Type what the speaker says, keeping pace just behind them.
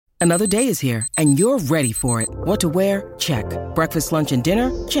Another day is here, and you're ready for it. What to wear? Check. Breakfast, lunch, and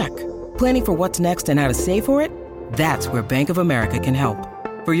dinner? Check. Planning for what's next and how to save for it? That's where Bank of America can help.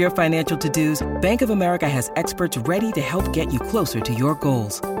 For your financial to-dos, Bank of America has experts ready to help get you closer to your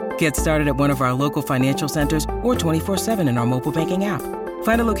goals. Get started at one of our local financial centers or 24/7 in our mobile banking app.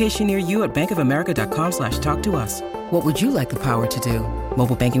 Find a location near you at bankofamerica.com/talktous. What would you like the power to do?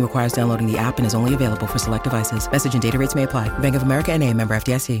 Mobile banking requires downloading the app and is only available for select devices. Message and data rates may apply. Bank of America N.A., member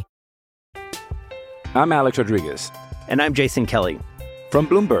FDIC. I'm Alex Rodriguez. And I'm Jason Kelly. From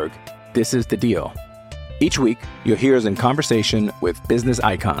Bloomberg, this is The Deal. Each week, you'll hear us in conversation with business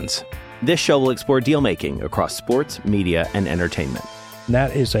icons. This show will explore deal-making across sports, media, and entertainment.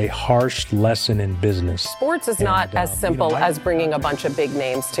 That is a harsh lesson in business. Sports is not as simple as bringing a bunch of big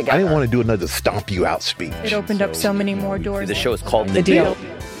names together. I didn't want to do another stomp you out speech. It opened up so many more doors. The show is called The Deal.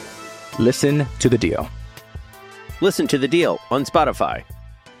 Listen to The Deal. Listen to The Deal on Spotify.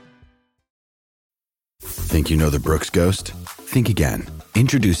 Think you know the Brooks Ghost? Think again.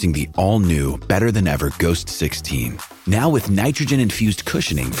 Introducing the all-new, better-than-ever Ghost 16. Now with nitrogen-infused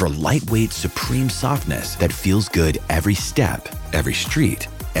cushioning for lightweight, supreme softness that feels good every step, every street,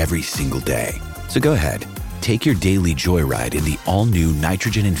 every single day. So go ahead, take your daily joyride in the all-new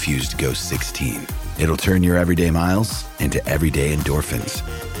nitrogen-infused Ghost 16. It'll turn your everyday miles into everyday endorphins.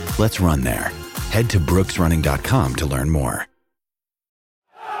 Let's run there. Head to brooksrunning.com to learn more.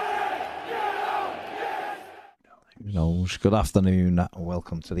 Good afternoon and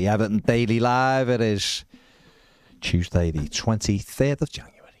welcome to the Everton Daily Live. It is Tuesday the 23rd of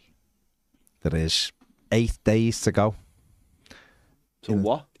January. There is 8 days to go. So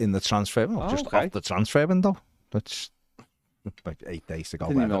what? In the transfer, just okay. off the transfer window. That's about 8 days to go.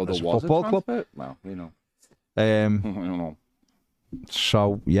 Didn't you know there was football a club. transfer? Well, you know. I don't know.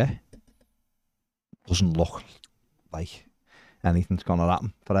 So, yeah. Doesn't look like anything's going to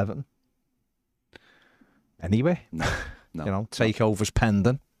happen for Everton. Anyway, no. takeover's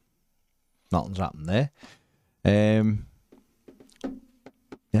pending. Nothing's happened there.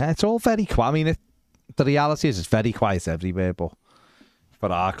 It's all very quiet. I mean, the reality is it's very quiet everywhere, but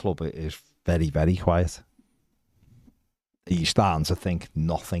for our club, it is very, very quiet. Are you starting to think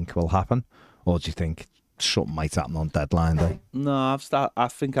nothing will happen, or do you think something might happen on deadline day? No, I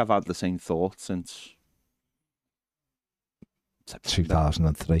think I've had the same thought since September.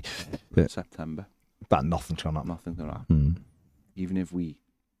 2003. September. But nothing's going to happen. Nothing's going to happen. Mm. Even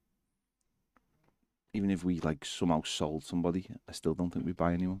if we like somehow sold somebody, I still don't think we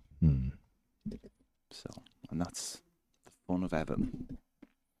buy anyone. Mm. So, and that's the fun of Everton.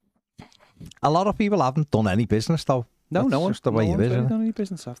 A lot of people haven't done any business though. No, that's no just the way it is. Done any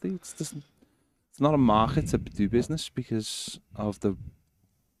business after. It's not a market to do business because of the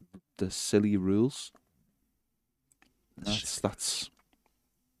silly rules.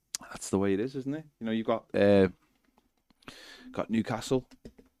 That's the way it is, isn't it? You know, you've got Newcastle,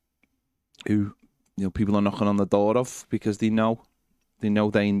 who people are knocking on the door of because they know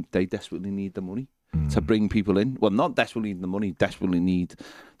they desperately need the money to bring people in. Well, not desperately need the money, desperately need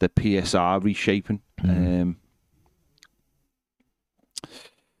the PSR reshaping. And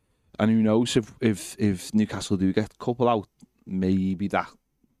who knows if Newcastle do get a couple out, maybe that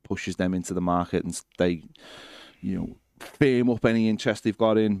pushes them into the market and they, firm up any interest they've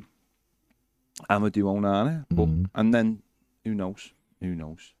got in Amadou Onana. But and then who knows?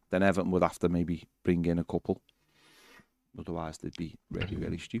 Then Everton would have to maybe bring in a couple. Otherwise, they'd be really,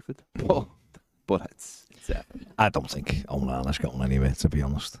 really stupid. But it's Everton. I don't think Onana's going anywhere, to be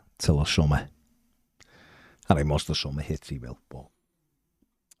honest, till the summer. I think most of the summer hits he will. But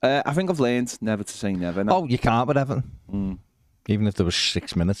I think I've learned never to say never. No. Oh, you can't with Everton. Even if there was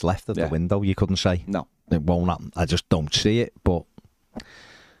 6 minutes left of the window, you couldn't say no. It won't happen. I just don't see it. But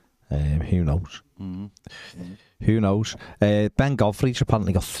who knows? Who knows? Ben Godfrey's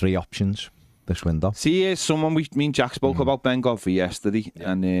apparently got 3 options this window. See, here's someone me and Jack spoke about Ben Godfrey yesterday,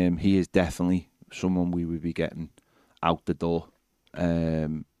 and he is definitely someone we would be getting out the door,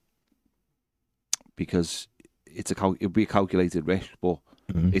 because it'll be a calculated risk, but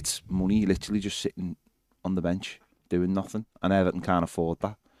it's money literally just sitting on the bench doing nothing, and Everton can't afford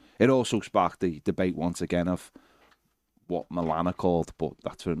that. It also sparked the debate once again of what Milan are called, but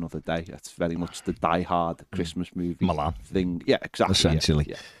that's for another day. That's very much the die-hard Christmas movie Milan thing. Yeah, exactly.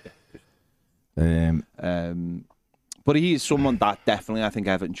 Essentially. Yeah. But he is someone that definitely I think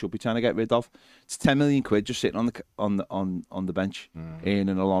Everton should be trying to get rid of. It's 10 million quid just sitting on the bench,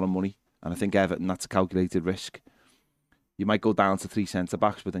 earning a lot of money, and I think Everton, that's a calculated risk. You might go down to 3 centre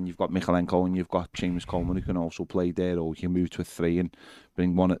backs, but then you've got Michalenko and you've got Seamus Coleman who can also play there, or you can move to a 3 and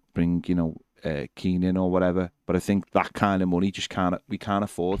bring Keenan or whatever. But I think that kind of money we can't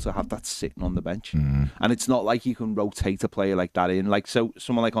afford to have that sitting on the bench. And it's not like you can rotate a player like that in. Like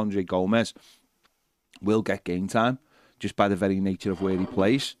someone like Andre Gomez will get game time just by the very nature of where he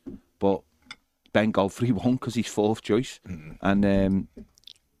plays. But Ben Godfrey won't because he's fourth choice. And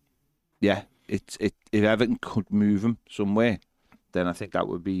if Everton could move him somewhere, then I think that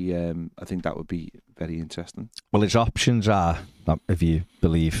would be very interesting. Well, his options are, if you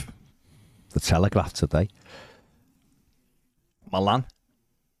believe the Telegraph today, Milan,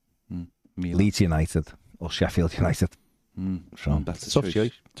 Leeds United, or Sheffield United. So that's a tough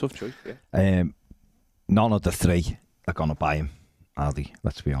choice. Tough choice. Yeah. None of the three are going to buy him, are they?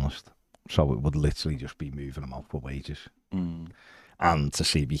 Let's be honest. So it would literally just be moving him out for wages, and to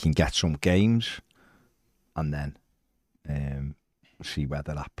see if he can get some games, and then see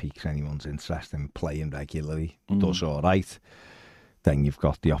whether that piques anyone's interest in playing regularly. Does all right, then you've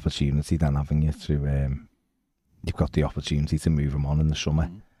got the opportunity, then haven't you, to you've got the opportunity to move him on in the summer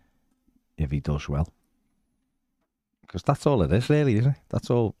if he does well. Because that's all it is, really, isn't it?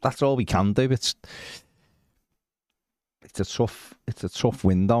 That's all we can do. It's a tough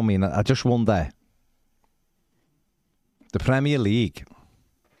window. I mean, I just wonder. The Premier League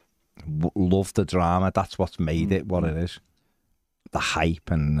love the drama. That's what's made it what it is. The hype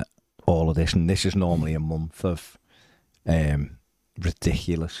and all of this, and this is normally a month of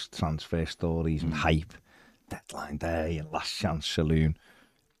ridiculous transfer stories and hype. Deadline day and last chance saloon,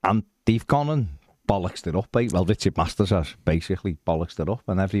 and they've gone and bollocksed it up. Well, Richard Masters has basically bollocksed it up,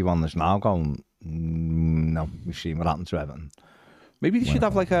 and everyone is now going, no, we've seen what happened to Everton. Maybe they should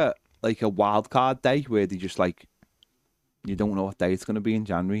have like a wild card day where they just like, you don't know what day it's going to be in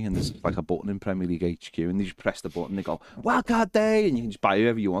January, and there's like a button in Premier League HQ, and they just press the button, they go, wild card day, and you can just buy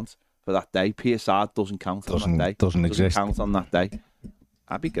whoever you want for that day. PSR doesn't count on that day. Doesn't exist. Count on that day.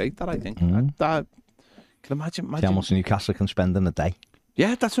 That'd be great, that I think. Can imagine. How much Newcastle can spend in a day?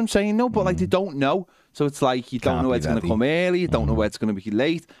 Yeah, that's what I'm saying. No, but like they don't know. So it's like you don't know where it's going to come early, you don't know where it's going to be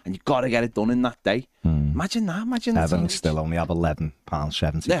late, and you've got to get it done in that day. Imagine that. Imagine that. Everton still only have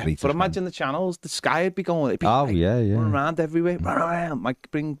 £11.73. Yeah, but imagine the channels. The Sky would be going. It'd be yeah. Run around everywhere. Run around.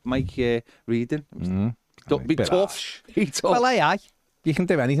 Bring Mike reading. Be tough. Be tough. Well, AI. You can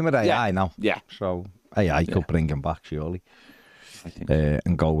do anything with AI now. Yeah. So AI could bring him back, surely. I think so.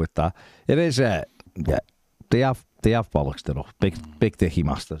 And go with that. It is. They have bollocksed it up. Big Dickie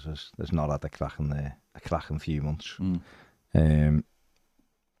Masters has not had a cracking few months.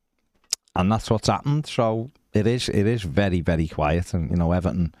 And that's what's happened. So it is very, very quiet. And, you know,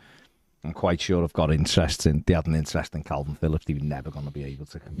 Everton, I'm quite sure have got interest in. They had an interest in Calvin Phillips. They were never going to be able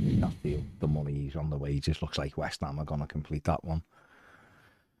to complete that deal. The money he's on, the wages. Looks like West Ham are going to complete that one.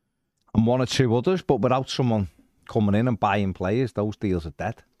 And one or two others, but without someone coming in and buying players, those deals are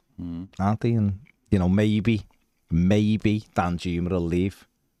dead, aren't they? And, you know, maybe Dan Juma will leave.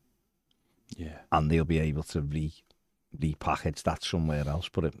 Yeah. And they'll be able to repackage that somewhere else.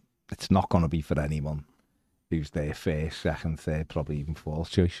 But it's not going to be for anyone who's their first, second, third, probably even fourth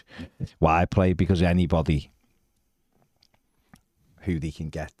choice. Why play? Because anybody who they can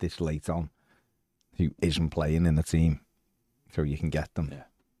get this late on who isn't playing in the team, so you can get them. Yeah.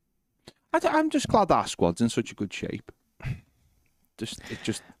 I'm just glad our squad's in such a good shape.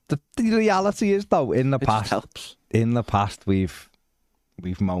 The reality is, though, in the past, helps. In the past, we've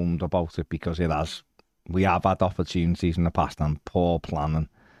moaned about it because we have had opportunities in the past, and poor planning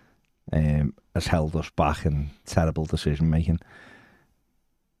has held us back, and terrible decision making.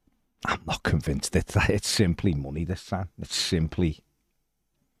 I'm not convinced it's simply money this time. It's simply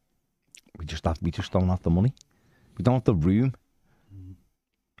we just don't have the money. We don't have the room.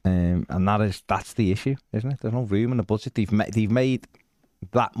 And that's the issue, isn't it? There's no room in the budget. They've made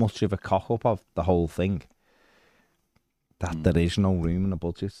that much of a cock up of the whole thing that there is no room in the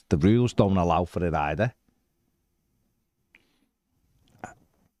budget. The rules don't allow for it either.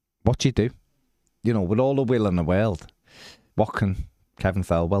 What do you do? You know, with all the will in the world, what can Kevin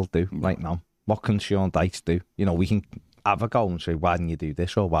Thelwell do right now? What can Sean Dyche do? You know, we can have a go and say, why didn't you do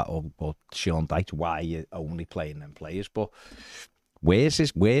this? Or Sean Dyche, why are you only playing them players? But where's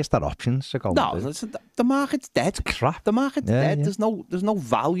that options to go? No, the market's dead. Crap. The market's dead. Yeah. There's no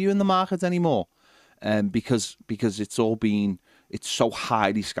value in the market anymore, because it's so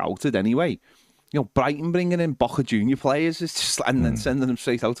highly scouted anyway. You know, Brighton bringing in Boca Junior players is just and then sending them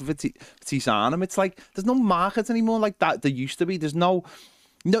straight out of Tisanum. It's like there's no market anymore like that. There used to be. There's no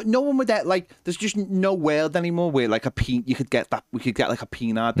one with that. Like there's just no world anymore where like we could get like a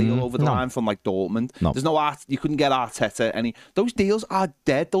Pienaar deal over the line from like Dortmund. No. There's no you couldn't get Arteta. Those deals are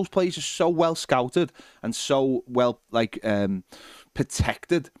dead. Those players are so well scouted and so well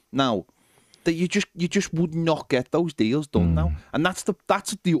protected now. that you just would not get those deals done now. And that's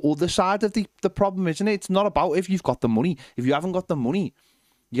the other side of the problem, isn't it? It's not about if you've got the money. If you haven't got the money,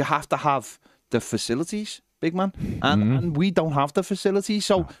 you have to have the facilities, big man. And we don't have the facilities.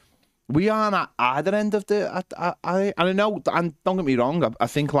 So we aren't at either end of the... I know, and don't get me wrong, I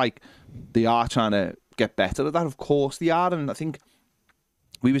think like they are trying to get better at that. Of course they are. And I think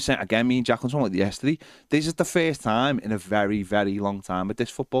we were saying, again, me and Jacqueline, something like yesterday, this is the first time in a very, very long time at this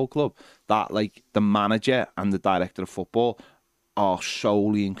football club that like the manager and the director of football are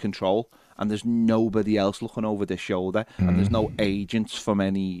solely in control, and there's nobody else looking over their shoulder, and there's no agents from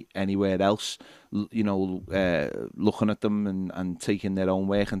anywhere else, you know, looking at them and taking their own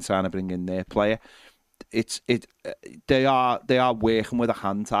work and trying to bring in their player. They are working with a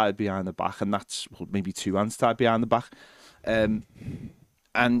hand tied behind the back, and that's maybe two hands tied behind the back.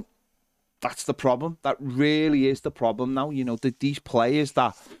 And that's the problem. That really is the problem now. You know, these players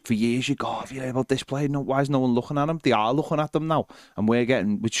that for years you go, have you heard about this player? No, why is no one looking at them? They are looking at them now, and we're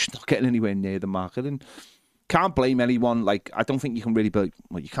just not getting anywhere near the market. And can't blame anyone. Like, I don't think you can really blame.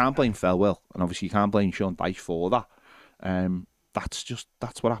 Well, you can't blame Felwell, and obviously you can't blame Sean Dyche for that.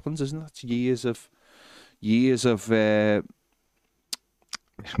 That's what happens, isn't it? That's years of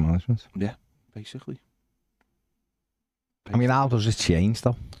mismanagement. Yeah, basically. I mean, how does it change,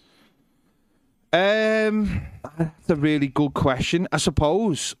 though? That's a really good question. I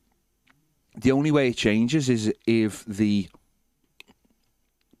suppose the only way it changes is if the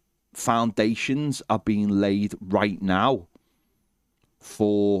foundations are being laid right now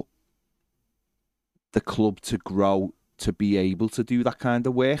for the club to grow, to be able to do that kind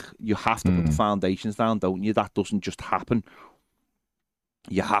of work. You have to put the foundations down, don't you? That doesn't just happen.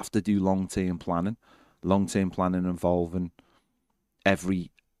 You have to do long-term planning involving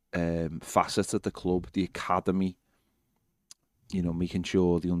every facet of the club, the academy, you know, making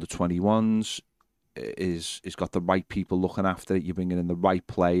sure the under-21s is got the right people looking after it, you're bringing in the right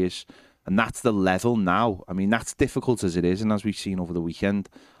players, and that's the level now. I mean, that's difficult as it is, and as we've seen over the weekend,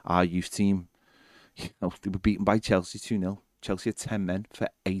 our youth team, you know, they were beaten by Chelsea 2-0. Chelsea had 10 men for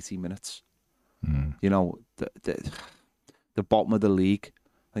 80 minutes. You know, the bottom of the league,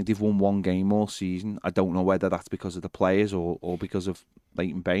 I think they've won one game all season. I don't know whether that's because of the players or because of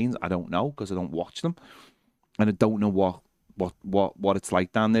Leighton Baines. I don't know, because I don't watch them. And I don't know what it's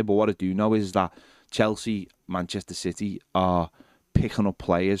like down there. But what I do know is that Chelsea, Manchester City are picking up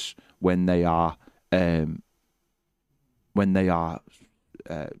players when they are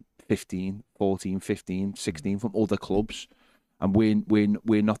 15, 14, 15, 16 from other clubs. And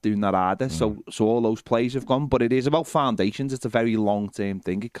we're not doing that either. So all those players have gone. But it is about foundations. It's a very long-term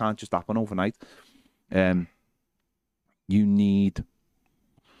thing. It can't just happen overnight. You need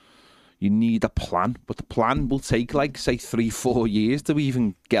a plan. But the plan will take, like, say, 3-4 years to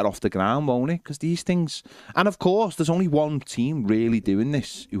even get off the ground, won't it? Because these things... And, of course, there's only one team really doing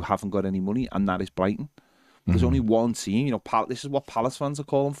this who haven't got any money, and that is Brighton. There's only one team. You know, this is what Palace fans are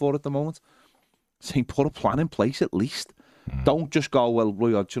calling for at the moment. Saying, put a plan in place at least. Don't just go, well,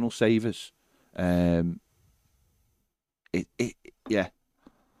 Roy Hodgson will save us. Yeah.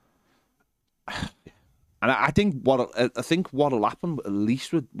 And I think what'll happen, at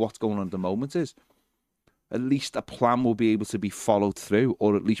least with what's going on at the moment, is at least a plan will be able to be followed through,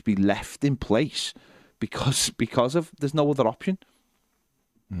 or at least be left in place, because of there's no other option.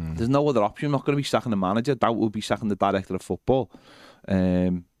 There's no other option. I'm not going to be sacking the manager. That will be sacking the director of football.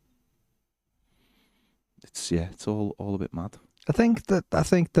 It's all a bit mad. I think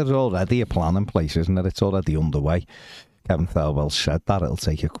there's already a plan in place, isn't there? It's already underway. Kevin Thelwell said that it'll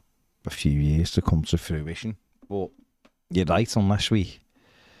take a few years to come to fruition. But you're right, unless we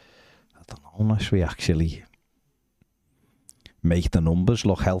actually make the numbers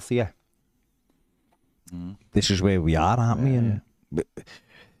look healthier. This is where we are, aren't we? And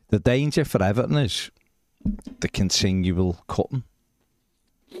the danger for Everton is the continual cutting.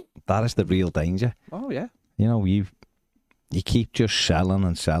 That is the real danger. Oh, yeah. You know, you keep just selling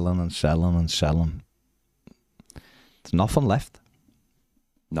and selling and selling and selling. There's nothing left.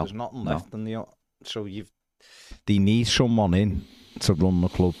 No. There's nothing left. So they need someone in to run the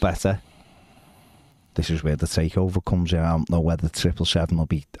club better. This is where the takeover comes in. I don't know whether 777 will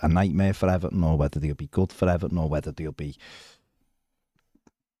be a nightmare for Everton, or whether they'll be good for Everton, or whether they'll be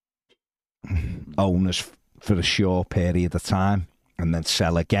owners for a short period of time and then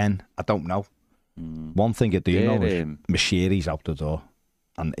sell again. I don't know. One thing I do know is Mashiri's out the door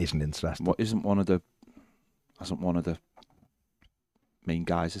and isn't interested. What hasn't one of the main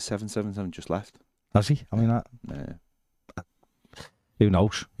guys of 777 just left? Has he? I mean, who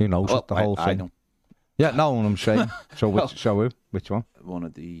knows? Who knows? Well, the whole thing. Yeah, no, I'm saying. So which one? One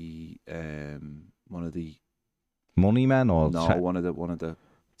of the Money men or one of the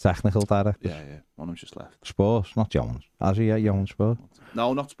technical directors? Yeah. One of them's just left. Sports, not Jones. Has he? Jones Sports?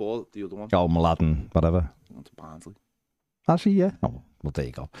 No, not Sport. The other one. Oh, Mladen, whatever. Gone to Barnsley. Has he? Yeah. Oh, well, there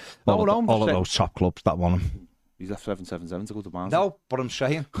you go. All of those top clubs that won him. He's left 777 to go to Barnsley. No, but I'm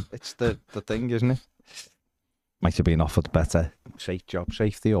saying it's the thing, isn't it? Might have been offered better job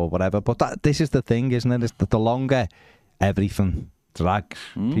safety or whatever, but this is the thing, isn't it? It's the longer everything drags,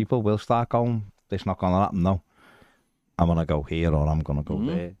 people will start going, this not going to happen, no. I'm going to go here or I'm going to go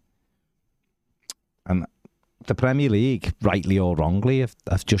there. And the Premier League, rightly or wrongly,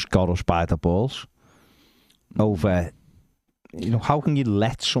 have just got us by the balls over, how can you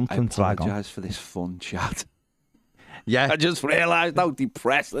let something drag on? I apologise for this fun chat. Yeah, I just realised how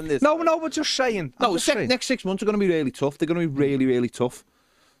depressing this. No, we're just saying. Next 6 months are going to be really tough. They're going to be really, really tough.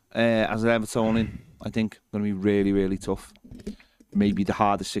 As an Evertonian, I think going to be really, really tough. Maybe the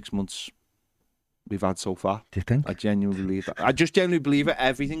hardest 6 months we've had so far. Do you think? I genuinely believe that. I just genuinely believe it.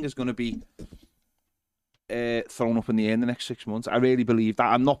 Everything is going to be thrown up in the air in the next 6 months. I really believe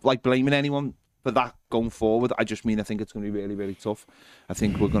that. I'm not blaming anyone for that going forward. I just mean I think it's going to be really, really tough. I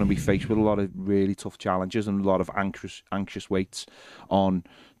think we're going to be faced with a lot of really tough challenges and a lot of anxious waits on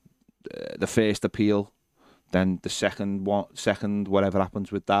the first appeal, then the second whatever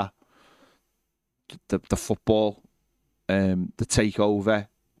happens with that, the football, the takeover.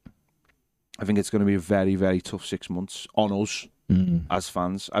 I think it's going to be a very, very tough 6 months on us as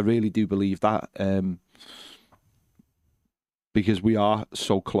fans. I really do believe that because we are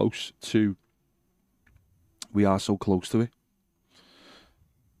so close to. We are so close to it.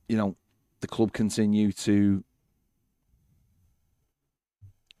 The club continue to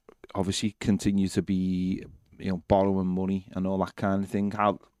obviously continue to be, borrowing money and all that kind of thing.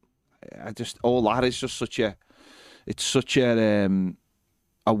 All that is just such a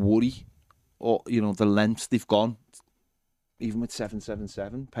worry. Or the lengths they've gone, even with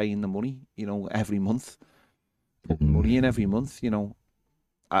 777 paying the money, every month, putting money in every month.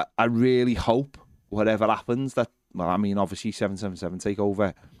 I really hope. Whatever happens, obviously 777 take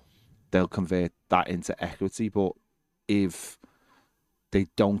over, they'll convert that into equity. But if they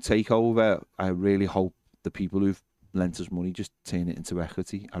don't take over, I really hope the people who've lent us money just turn it into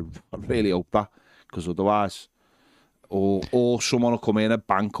equity. I really hope that, because otherwise, or someone will come in, a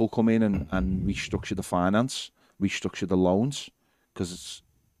bank will come in and restructure the finance, restructure the loans, because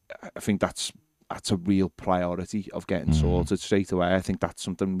I think that's a real priority of getting sorted straight away. I think that's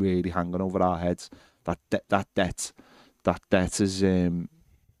something really hanging over our heads. That debt is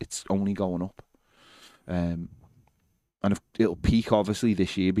it's only going up, and it'll peak obviously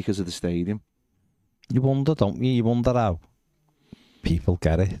this year because of the stadium. You wonder, don't you? You wonder how people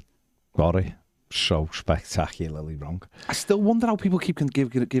got it so spectacularly wrong. I still wonder how people keep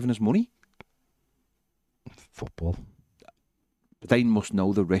giving us money. Football, but they must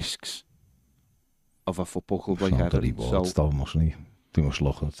know the risks of a football club like Everton. So mustn't he? They must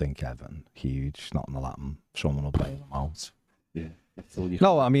look and think Everton, huge, nothing will happen. Someone will pay them out. Yeah.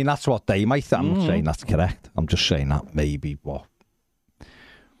 No, I mean that's what they might. I'm not saying that's correct. I'm just saying that maybe what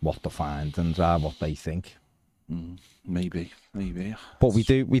the findings are, what they think. Maybe. But we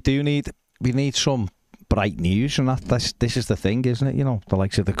do need some bright news, and this is the thing, isn't it? The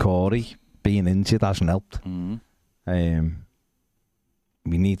likes of the Corey being injured hasn't helped. We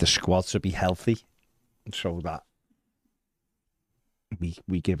need the squad to be healthy, so that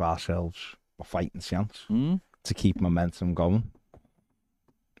we give ourselves a fighting chance to keep momentum going.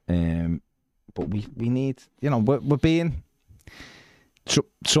 But we need, we're being.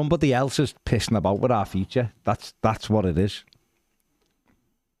 Somebody else is pissing about with our future. That's what it is.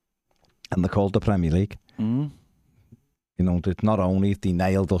 And they're called the Premier League. Not only have they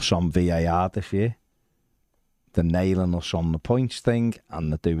nailed us on VAR this year, they're nailing us on the points thing,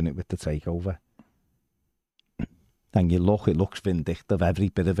 and they're doing it with the takeover. And it looks vindictive. Every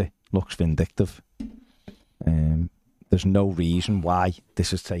bit of it looks vindictive. There's no reason why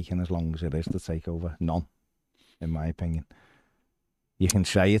this has taken as long as it is to take over. None, in my opinion. You can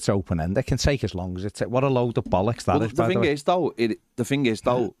say it's open-ended. It can take as long as it takes. What a load of bollocks that is, the thing is,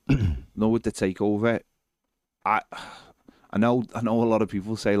 though, with the takeover, I know a lot of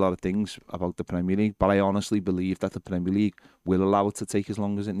people say a lot of things about the Premier League, but I honestly believe that the Premier League will allow it to take as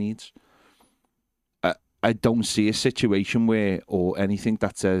long as it needs. I don't see a situation or anything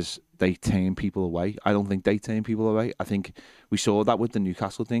that says they turn people away. I don't think they turn people away. I think we saw that with the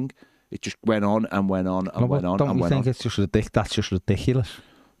Newcastle thing. It just went on and went on and went on. Don't you think it's just that's just ridiculous?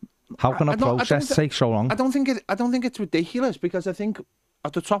 How can a process take so long? I don't think it's ridiculous, because I think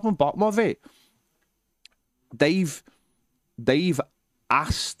at the top and bottom of it, they've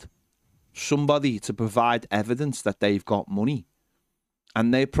asked somebody to provide evidence that they've got money,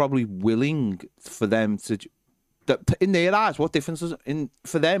 and they're probably willing for them to. In their eyes, what difference is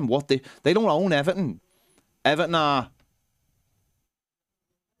for them? What they don't own Everton. Everton are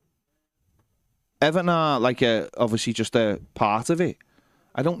like obviously just a part of it.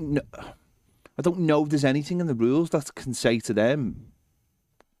 I don't know if there's anything in the rules that can say to them,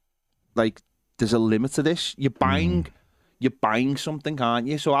 like, there's a limit to this. You're buying something, aren't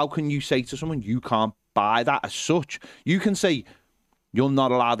you? So how can you say to someone you can't buy that as such? You can say you're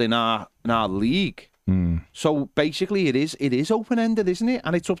not allowed in our league. So basically, it is open ended, isn't it?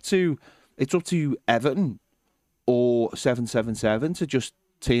 And it's up to Everton or 777 to just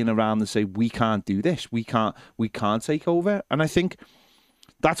turn around and say we can't do this. We can't take over. And I think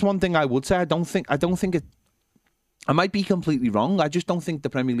that's one thing I would say. I don't think it. I might be completely wrong. I just don't think the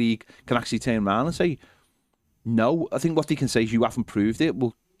Premier League can actually turn around and say no. I think what they can say is you haven't proved it.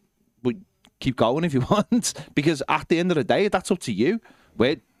 We'll keep going if you want, because at the end of the day, that's up to you.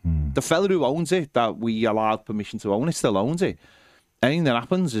 The fella who owns it, that we allowed permission to own it, still owns it. Anything that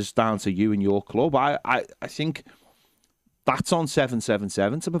happens is down to you and your club. I think that's on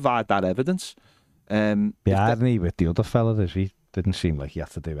 777 to provide that evidence. The irony with the other fella is he didn't seem like he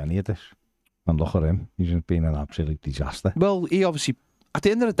had to do any of this. And look at him. He's been an absolute disaster. Well, he obviously, at the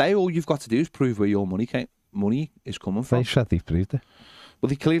end of the day, all you've got to do is prove where your money is coming from. They said they've proved it. Well,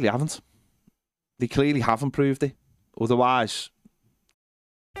 they clearly haven't. They clearly haven't proved it. Otherwise...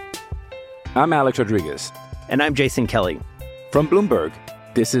 I'm Alex Rodriguez. And I'm Jason Kelly. From Bloomberg,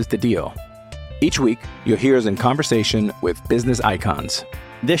 this is The Deal. Each week, you'll hear us in conversation with business icons.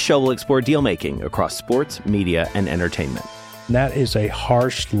 This show will explore deal-making across sports, media, and entertainment. That is a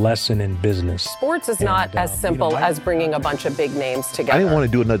harsh lesson in business. Sports is not as simple as bringing a bunch of big names together. I didn't want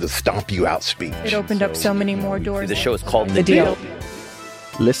to do another stomp you out speech. It opened up so many more doors. The show is called The Deal.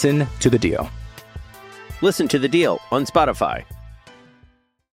 Listen to The Deal. Listen to The Deal on Spotify.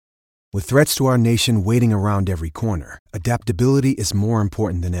 With threats to our nation waiting around every corner, adaptability is more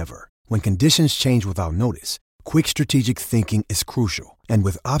important than ever. When conditions change without notice, quick strategic thinking is crucial. And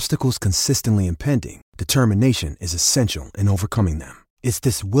with obstacles consistently impending, determination is essential in overcoming them. It's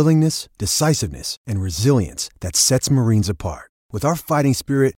this willingness, decisiveness, and resilience that sets Marines apart. With our fighting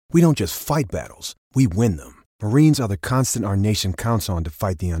spirit, we don't just fight battles, we win them. Marines are the constant our nation counts on to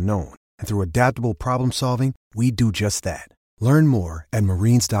fight the unknown. And through adaptable problem solving, we do just that. Learn more at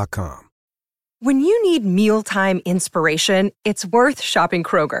Marines.com. When you need mealtime inspiration, it's worth shopping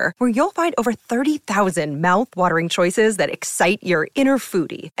Kroger, where you'll find over 30,000 mouth-watering choices that excite your inner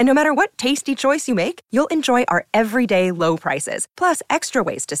foodie. And no matter what tasty choice you make, you'll enjoy our everyday low prices, plus extra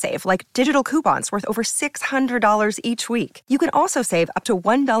ways to save, like digital coupons worth over $600 each week. You can also save up to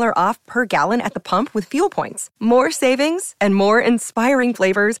 $1 off per gallon at the pump with fuel points. More savings and more inspiring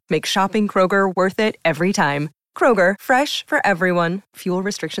flavors make shopping Kroger worth it every time. Kroger, fresh for everyone. Fuel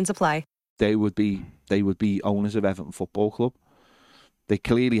restrictions apply. They would be owners of Everton Football Club. They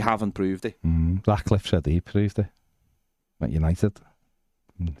clearly haven't proved it. Ratcliffe said he proved it at United.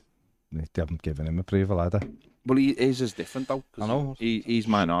 They haven't given him approval either. Well, his is different though. I know. He's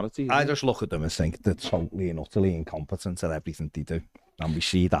minority. I just look at them and think they're totally and utterly incompetent at everything they do. And we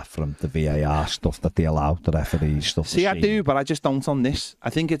see that from the VAR stuff that they allow, the referees stuff. See, I do, but I just don't on this.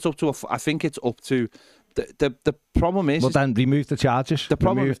 I think it's up to the problem is... Well, then remove the charges.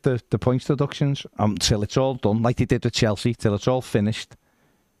 Remove the points deductions until it's all done, like they did with Chelsea, till it's all finished.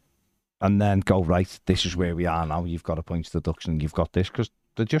 And then go, right, this is where we are now. You've got a points deduction, you've got this, because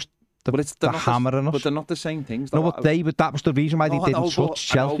they're just... They're hammering us. But they're not the same things. No, but that was the reason why they didn't touch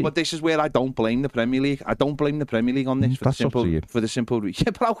Chelsea. But this is where I don't blame the Premier League. I don't blame the Premier League on this for the simple reason.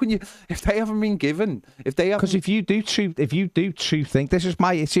 Yeah, but how can you, if they haven't been given, because if you do two things, this is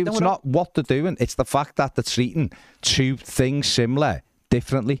my issue. It's not what they're doing. It's the fact that they're treating two things similar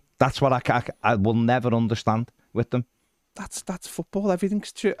differently. That's what I will never understand with them. That's football.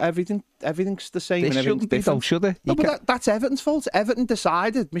 Everything's true. Everything's the same. They shouldn't be, though, should they? No, but that's Everton's fault. Everton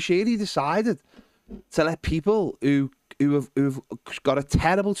decided. Mashiri decided to let people who've got a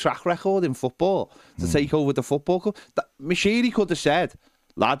terrible track record in football to take over the football club. Mashiri could have said,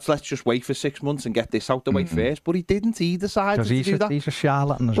 "Lads, let's just wait for 6 months and get this out the way first." But he didn't. He decided to do that. He's a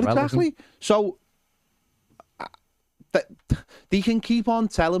charlatan as well. Exactly. So they can keep on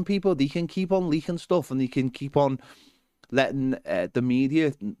telling people. They can keep on leaking stuff, and they can keep on letting the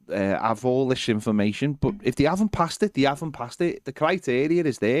media have all this information. But if they haven't passed it, they haven't passed it. The criteria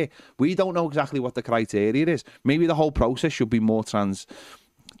is there. We don't know exactly what the criteria is. Maybe the whole process should be more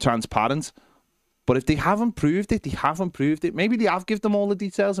transparent. But if they haven't proved it, they haven't proved it. Maybe they have given them all the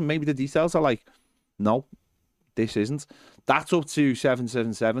details, and maybe the details are like, no, this isn't. That's up to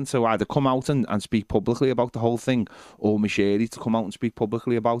 777 to either come out and speak publicly about the whole thing, or Mashiri to come out and speak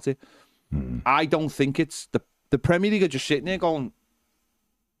publicly about it. I don't think it's the Premier League are just sitting there going,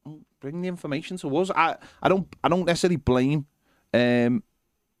 bring the information to us. I don't necessarily blame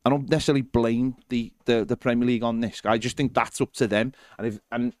I don't necessarily blame the Premier League on this. I just think that's up to them,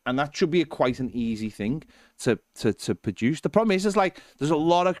 and that should be quite an easy thing to produce. The problem is like there's a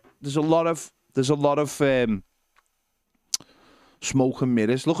lot of smoke and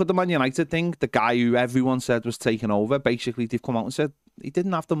mirrors. Look at the Man United thing. The guy who everyone said was taking over, basically they've come out and said he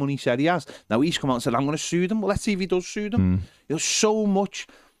didn't have the money he said he has. Now he's come out and said, I'm going to sue them. Well, let's see if he does sue them. So much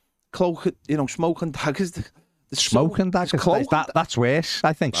smoke and daggers. Smoke and daggers? That's worse,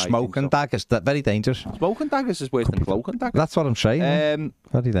 I think. Smoke and daggers, that's very dangerous. Smoke and daggers is worse than cloak and daggers. That's what I'm saying.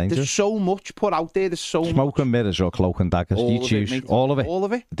 Very dangerous. There's so much put out there. There's so smoke and mirrors or cloak and daggers. You choose all of it. All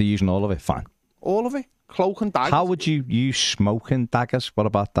of it. They're using all of it. Fine. All of it. Cloak and daggers. How would you use smoke and daggers? What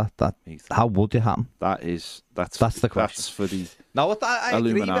about that? How would it happen? That's the question. That's for the No, I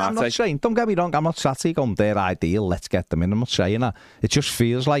agree. I'm not saying. Don't get me wrong. I'm not sat going, they're ideal. Let's get them in. I'm not saying that. It just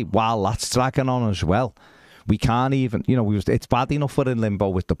feels like while that's dragging on as well, we can't even. It's bad enough we're in limbo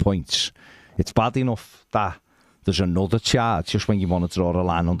with the points. It's bad enough that there's another charge just when you want to draw a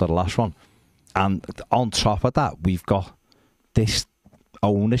line under the last one, and on top of that, we've got this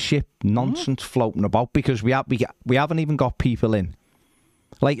ownership nonsense floating about because we haven't even got people in.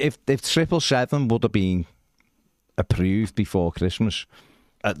 Like if 777 would have been approved before Christmas,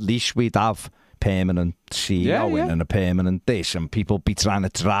 at least we'd have permanent CEO in and a permanent this, and people be trying to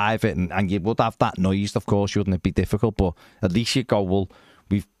drive it, and you would have that noise. Of course, wouldn't it be difficult? But at least you go, well,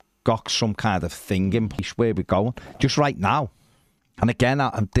 we've got some kind of thing in place where we're going. Just right now. And again,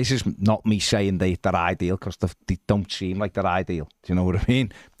 this is not me saying they're ideal, because they don't seem like they're ideal. Do you know what I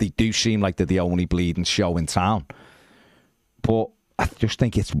mean? They do seem like they're the only bleeding show in town. But I just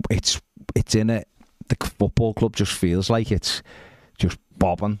think it's in it. The football club just feels like it's just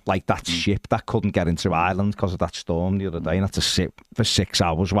bobbing, like that ship that couldn't get into Ireland because of that storm the other day, and had to sit for 6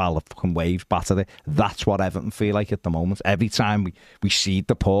 hours while the fucking waves battered it. That's what Everton feel like at the moment. Every time we see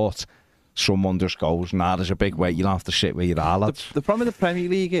the port, someone just goes, nah, there's a big wait, you'll have to sit where you are, lads. The problem with the Premier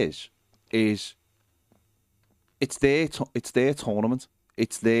League is it's their tournament.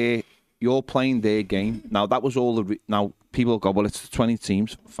 You're playing their game. Now, that was all now people go, well, it's 20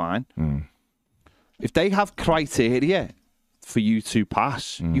 teams, fine. If they have criteria for you to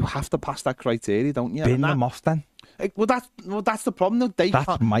pass, you have to pass that criteria, don't you? Bin them off then. Well, that's the problem. Though.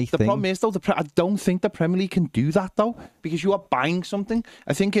 That's my thing. The problem is, though, I don't think the Premier League can do that, though, because you are buying something.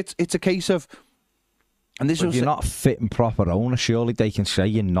 I think it's a case of, and this is you're not a fit and proper owner. Surely they can say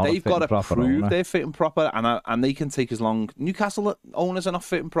you're not. They've got to prove they're fit and proper, and they can take as long. Newcastle owners are not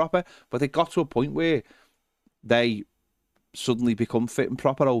fit and proper, but they got to a point where they suddenly become fit and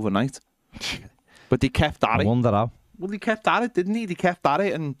proper overnight. But they kept at it. I wonder how. Well, they kept at it, didn't they? They kept at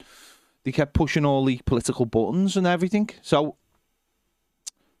it, and they kept pushing all the political buttons and everything. So,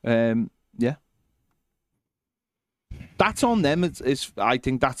 yeah. That's on them. I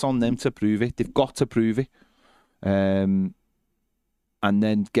think that's on them to prove it. They've got to prove it. And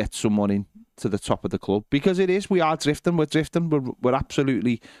then get someone in to the top of the club. Because we are drifting. We're drifting. We're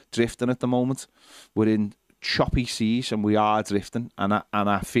absolutely drifting at the moment. We're in choppy seas and we are drifting. And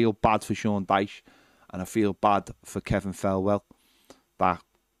I feel bad for Sean Dyche. And I feel bad for Kevin Felwell that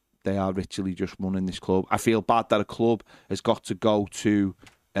they are literally just running this club. I feel bad that a club has got to go to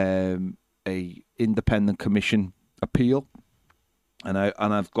a independent commission appeal, and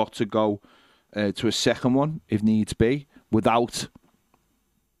I've got to go to a second one if needs be, without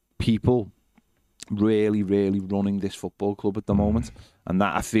people really, really running this football club at the moment. And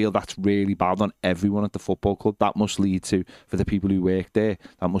that I feel that's really bad on everyone at the football club. That must lead to, for the people who work there,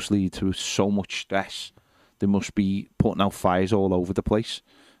 that must lead to so much stress. They must be putting out fires all over the place.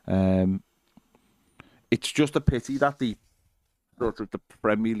 It's just a pity that the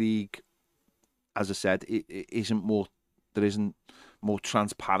Premier League, as I said, it isn't more. There isn't more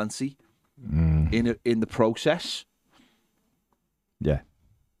transparency in the process. Yeah.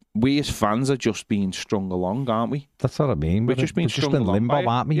 We as fans are just being strung along, aren't we? That's what I mean. We're just in limbo,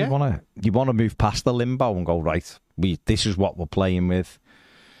 aren't we? Yeah. You want to move past the limbo and go, right, this is what we're playing with.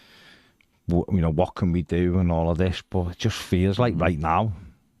 What can we do and all of this? But it just feels like right now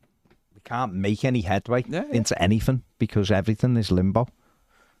we can't make any headway into anything because everything is limbo.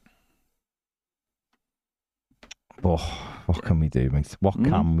 But what can we do, mate? What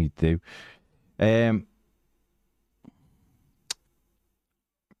can we do? I'm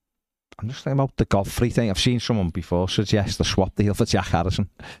just thinking about the Godfrey thing. I've seen someone before suggest the swap deal for Jack Harrison.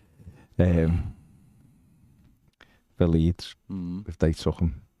 for Leeds if they took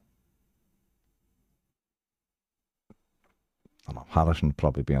him. I don't know. Harrison would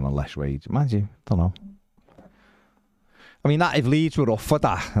probably be on a less wage. Mind you, don't know. I mean, that if Leeds were up for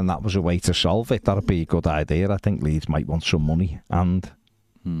that and that was a way to solve it, that'd be a good idea. I think Leeds might want some money and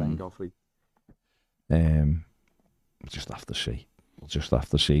Ben Godfrey. We'll just have to see. We'll just have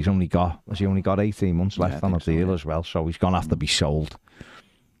to see. Has he only got 18 months left on the deal as well, so he's going to have to be sold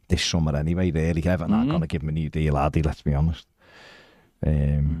this summer anyway, really. Everton aren't going to give him a new deal, are they? Let's be honest.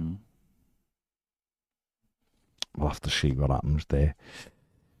 We'll have to see what happens there.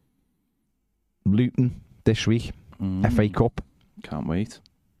 Luton this week, FA Cup. Can't wait.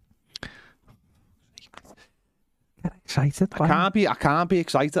 Get excited. I can't be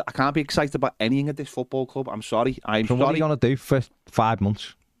excited. I can't be excited about anything at this football club. I'm sorry. So what are you going to do for 5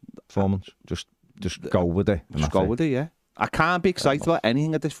 months, 4 months? Just go with it. Just go with it, yeah. I can't be excited about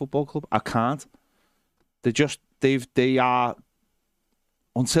anything at this football club. I can't. They are,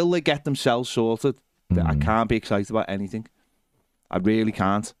 until they get themselves sorted, I can't be excited about anything. I really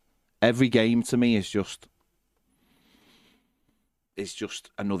can't. Every game to me is just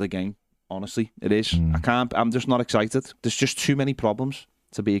another game. Honestly, it is. I'm just not excited. There's just too many problems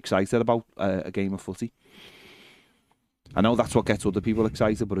to be excited about a game of footy. I know that's what gets other people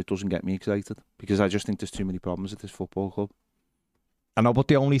excited, but it doesn't get me excited because I just think there's too many problems at this football club. I know, but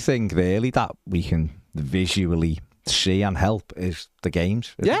the only thing really that we can visually see and help is the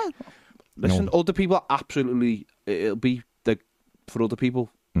games. Yeah. Listen, other people are absolutely... It'll be for other people.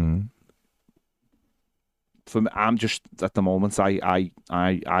 For me, I'm just at the moment. I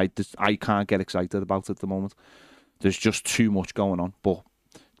can't get excited about it at the moment. There's just too much going on. But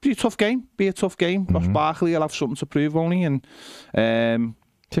be a tough game. Ross Barkley will have something to prove only, and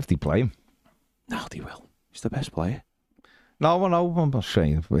if they play him, no, they will. He's the best player. No, I'm not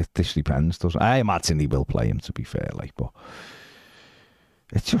saying this depends. Doesn't I imagine he will play him? To be fair, but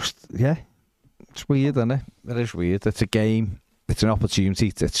it's just it's weird, isn't it? It is weird. It's a game. It's an opportunity.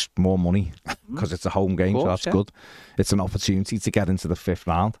 It's more money because it's a home game, so that's good. It's an opportunity to get into the 5th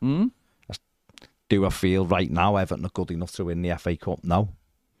round. Do I feel right now Everton are good enough to win the FA Cup? No.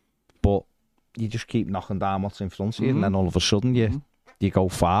 But you just keep knocking down what's in front of you, and then all of a sudden you go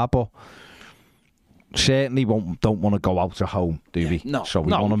far. But certainly don't want to go out at home, do we? No. So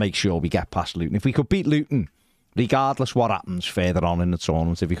we want to make sure we get past Luton. If we could beat Luton, regardless what happens further on in the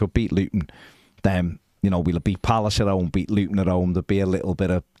tournament, if we could beat Luton, then... we'll beat Palace at home, beat Luton at home. There'll be a little bit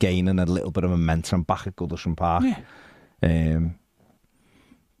of gain and a little bit of momentum back at Goodison Park. Yeah.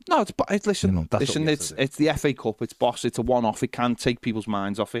 Listen, it's the FA Cup. It's boss. It's a one-off. It can take people's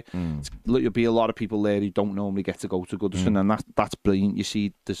minds off it. There'll be a lot of people there who don't normally get to go to Goodison, and that's brilliant. You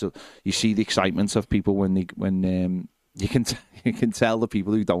see, you see the excitement of people when you can tell the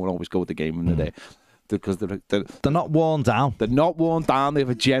people who don't always go to the game when they're there. Because they're not worn down. They're not worn down. They have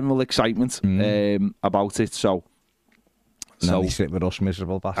a general excitement about it. So they sit with us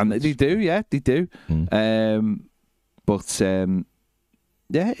miserable bastards. And they do, they do.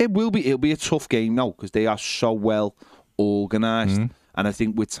 It'll be a tough game now because they are so well organised. And I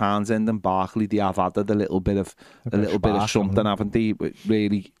think with Townsend and Barkley, they have added a little bit of something, haven't they?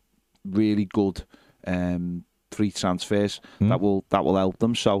 Really, really good. Free transfers that will help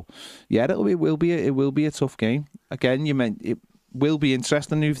them. So it will be a tough game. Again, it will be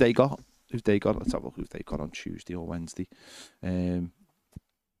interesting who they got. Let's have a look who they got on Tuesday or Wednesday. They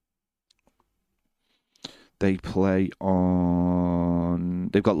play on.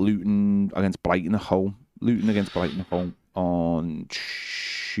 They've got Luton against Brighton at home. On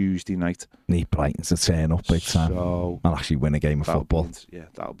Tuesday night. Need Brighton to turn up big time and actually win a game of football.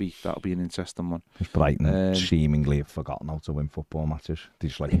 That'll be an interesting one. Because Brighton seemingly have forgotten how to win football matches. They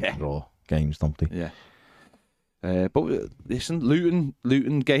just draw games, don't they? Yeah. But listen,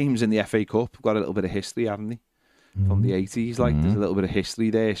 Luton games in the FA Cup got a little bit of history, haven't they? From the 80s, there's a little bit of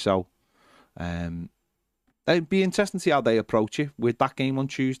history there. So it'd be interesting to see how they approach it with that game on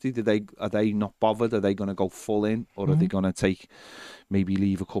Tuesday. Are they not bothered? Are they going to go full in, or are they going to maybe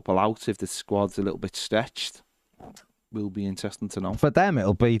leave a couple out if the squad's a little bit stretched? Will be interesting to know. For them,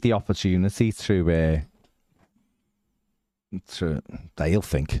 it'll be the opportunity to they'll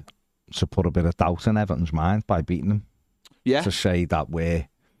think to put a bit of doubt in Everton's mind by beating them. Yeah, to say that we're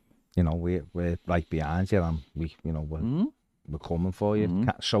right behind you and we're coming for you,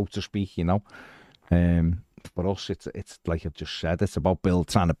 so to speak. For us, it's like I've just said, it's about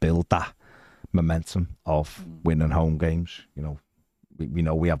trying to build that momentum of winning home games. We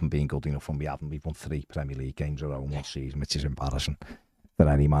know we haven't been good enough, and we've won 3 Premier League games at home one season, which is embarrassing for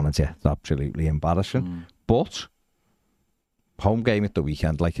any manager. It's absolutely embarrassing. But home game at the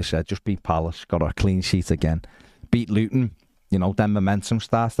weekend, like I said, just beat Palace, got a clean sheet again, beat Luton, you know, then momentum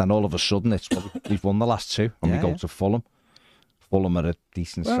starts. Then all of a sudden, we've won the last 2, and we go to Fulham. Fulham are a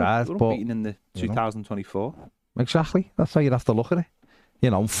decent side, we're but beaten in the 2024. Exactly, that's how you'd have to look at it.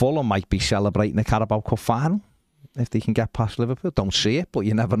 You know, Fulham might be celebrating the Carabao Cup final if they can get past Liverpool. Don't see it, but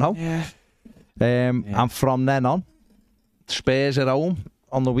you never know. Yeah. And from then on, Spurs at home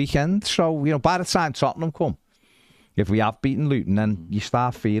on the weekend. So, you know, by the time Tottenham come, if we have beaten Luton, then you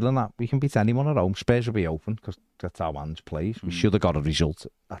start feeling that we can beat anyone at home. Spurs will be open because that's how Ange plays. We should have got a result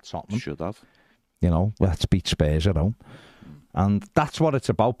at Tottenham. Should have. You know, let's beat Spurs at home. And that's what it's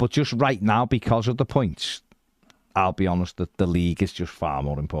about. But just right now, because of the points, I'll be honest that the league is just far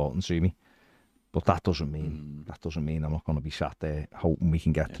more important to me. But that doesn't mean I'm not going to be sat there hoping we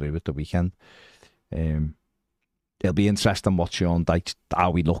can get through at the weekend. It'll be interesting what Sean Dyche,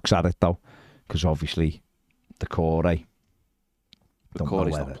 how he looks at it though, because obviously the Corey. The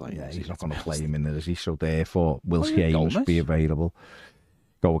Corey's not playing. Yeah, he's not going to play him in it, is he? So therefore, will Seamus be available?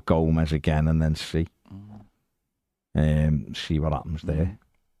 Go with Gomez again and then see. See what happens there.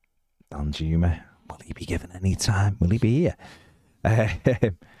 Dan Juma, will he be given any time? Will he be here?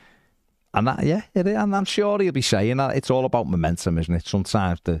 And I'm sure he'll be saying that. It's all about momentum, isn't it?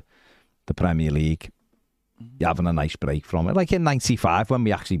 Sometimes the Premier League, you're having a nice break from it. Like in '95 when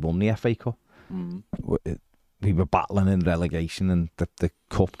we actually won the FA Cup. We were battling in relegation and the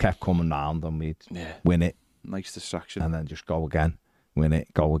cup kept coming round and we'd win it. Nice distraction. And then just go again. Win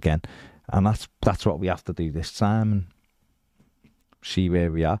it, go again. And that's what we have to do this time and see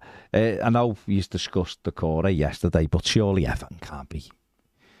where we are. I know we discussed the Corey yesterday, but surely Everton can't be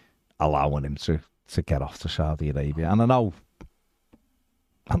allowing him to get off to Saudi Arabia. And I know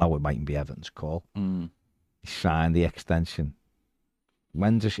it mightn't be Everton's call. He signed the extension.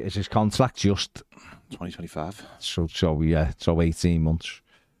 When is his contract? Just 2025. So 18 months.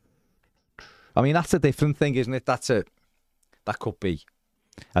 I mean, that's a different thing, isn't it? That could be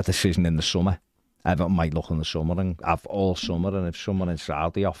a decision in the summer. Everton might look in the summer and have all summer, and if someone in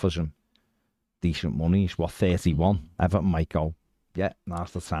Saudi offers him decent money, he's 31. Everton might go, yeah,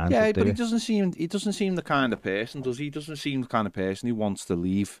 now's the time. Yeah, to do but it. he doesn't seem the kind of person, does he? He doesn't seem the kind of person who wants to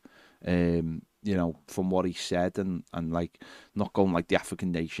leave. You know, from what he said, and like not going like the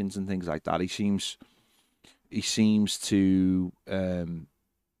African nations and things like that. He seems to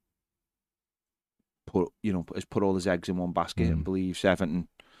put all his eggs in one basket and believes Everton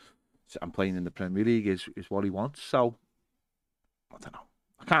and playing in the Premier League is what he wants. So I don't know.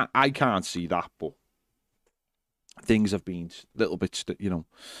 I can't see that, but things have been a little bit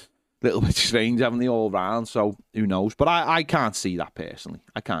strange, haven't they, all round? So who knows? But I can't see that personally.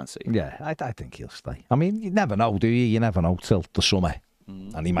 I can't see it. Yeah, I think he'll stay. I mean, you never know, do you? You never know till the summer,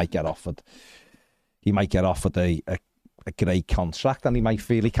 and he might get offered. He might get offered a great contract, and he might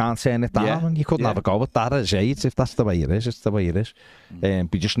feel he can't turn it down. And you couldn't have a go at that at his age. If that's the way it is, it's the way it is.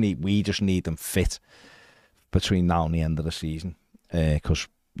 We just need him fit between now and the end of the season, because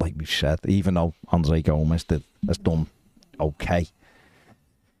like we've said, even though Andre Gomez has done okay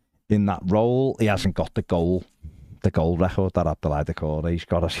in that role, he hasn't got the goal record that Abdoulaye Doucouré's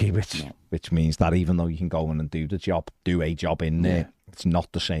got, which means that even though you can go in and do a job in there, it's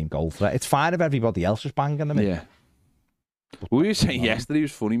not the same goal threat. It's fine if everybody else is banging him in. Yeah. We were saying yesterday, it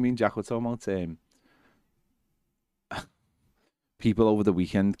was funny, me and Jack were talking about people over the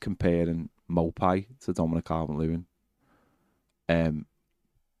weekend comparing Mopai to Dominic Calvert-Lewin.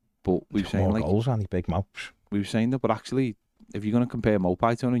 But we were saying like goals, any big mouths. We were saying that, but actually, if you're going to compare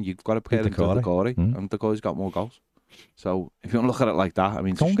Mopai to him, you've got to compare him to Doucouré, and Doucouré's got more goals. So if you want to look at it like that, I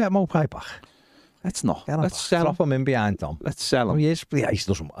mean, don't get Mopai back. Let's not. Let's sell him. Drop him in behind Dom. Let's sell him. He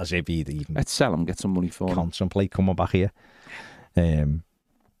doesn't as if he'd even. Let's sell him. Get some money for him. Contemplate coming back here.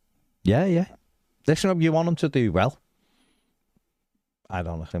 Yeah. Listen, you want him to do well. I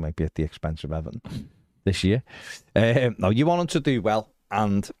don't know if they might be at the expense of Everton this year. No, you want him to do well,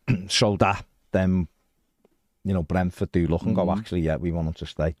 and so that then, Brentford do look and go, actually, yeah, we want him to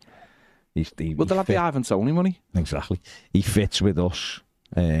stay. Well, they'll have the Ivan Toney money. Exactly. He fits with us,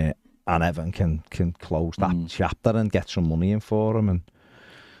 and Everton can close that chapter and get some money in for him. And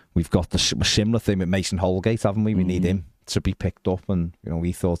we've got the similar thing with Mason Holgate, haven't we? We need him to be picked up, and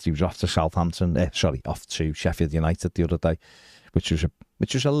we thought he was off to off to Sheffield United the other day, which was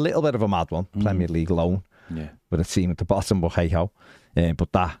a little bit of a mad one, Premier League loan, with a team at the bottom, but hey ho,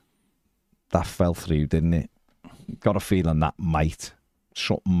 but that fell through, didn't it? Got a feeling that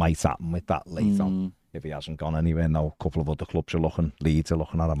something might happen with that later on if he hasn't gone anywhere. Now a couple of other clubs are looking. Leeds are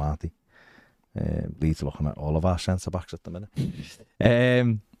looking at Amati. Leeds are looking at all of our centre backs at the minute.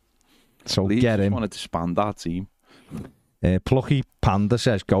 So Leeds get him. Want to disband that team. Plucky Panda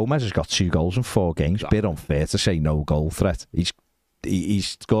says Gomez has got 2 goals in 4 games. Bit unfair to say no goal threat.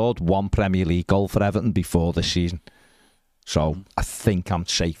 He's scored 1 Premier League goal for Everton before this season. So I think I'm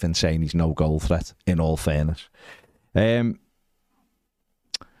safe in saying he's no goal threat, in all fairness.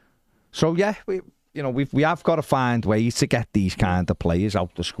 So yeah, we have got to find ways to get these kind of players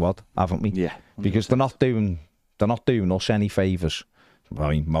out the squad, haven't we? Yeah, 100%. Because they're not doing us any favours.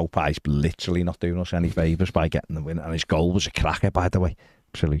 I mean, Mopai's literally not doing us any favours by getting the win, and his goal was a cracker, by the way,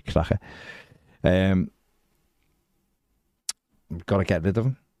 absolute cracker. We've got to get rid of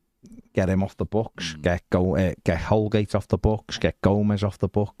him, get him off the books, get Holgate off the books, get Gomez off the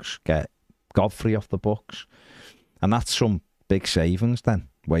books, get Godfrey off the books, and that's some big savings then,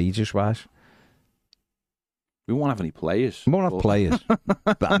 wages wise. We won't have any players. We won't have players.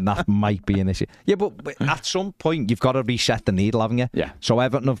 And that might be an issue. Yeah, but at some point, you've got to reset the needle, haven't you? Yeah. So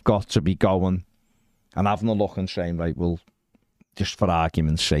Everton have got to be going and having a look and saying, right, well, just for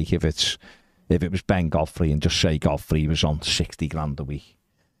argument's sake, if it was Ben Godfrey and just say Godfrey was on 60 grand a week,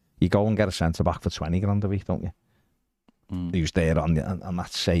 you go and get a centre-back for 20 grand a week, don't you? Who's there on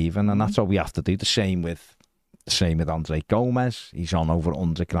that saving, and that's what we have to do. The same with Andre Gomez. He's on over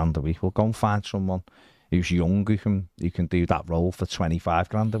 100 grand a week. We'll go and find someone who's young, who can do that role for 25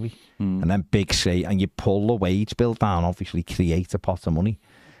 grand a week. And then and you pull the wage bill down, obviously create a pot of money.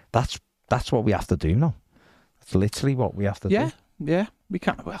 That's what we have to do now. That's literally what we have to do. Yeah. We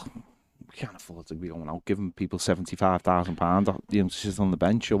can't afford to be going out giving people £75,000, to sit on the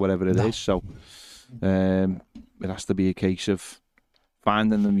bench or whatever it is. So it has to be a case of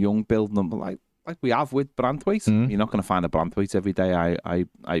finding them young, building them like we have with Branthwaite. You're not going to find a Branthwaite every day.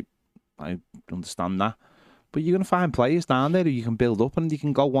 I understand that, but you're going to find players down there who you can build up, and you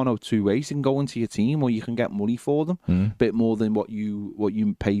can go one or two ways. You can go into your team, or you can get money for them, a bit more than what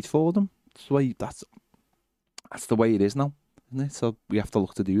you paid for them. That's the way it is now, isn't it? So we have to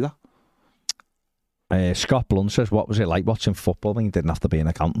look to do that. Scott Blunt says, "What was it like watching football when you didn't have to be an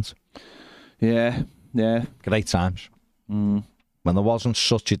accountant?" Yeah, great times. When there wasn't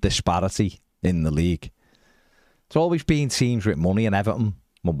such a disparity in the league. It's always been teams with money, and Everton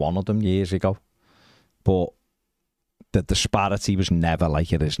were one of them years ago, but the disparity was never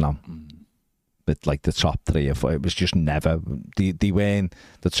like it is now. But like the top 3 or 4, it was just never. They weren't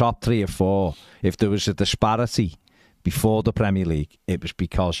the top 3 or 4. If there was a disparity before the Premier League, it was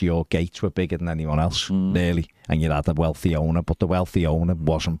because your gates were bigger than anyone else, really, and you had a wealthy owner, but the wealthy owner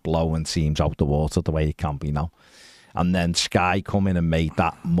wasn't blowing teams out the water the way it can be now. And then Sky come in and made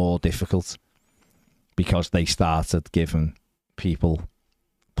that more difficult because they started putting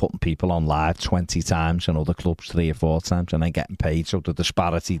people on live 20 times and other clubs 3 or 4 times and then getting paid. So the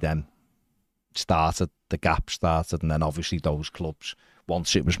disparity then the gap started, and then obviously those clubs,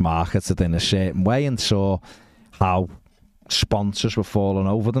 once it was marketed in a certain way and saw how sponsors were falling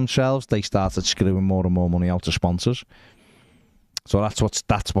over themselves, they started screwing more and more money out of sponsors. So that's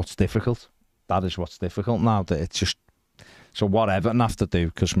what's difficult. That is what's difficult now. That it's just, so what Everton have to do,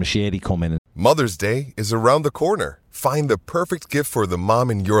 because Mashiri come in. Mother's Day is around the corner. Find the perfect gift for the mom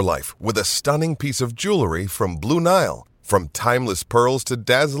in your life with a stunning piece of jewelry from Blue Nile. From timeless pearls to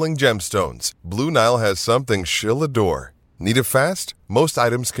dazzling gemstones, Blue Nile has something she'll adore. Need it fast? Most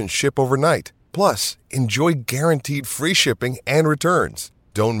items can ship overnight. Plus, enjoy guaranteed free shipping and returns.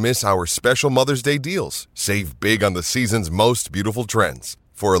 Don't miss our special Mother's Day deals. Save big on the season's most beautiful trends.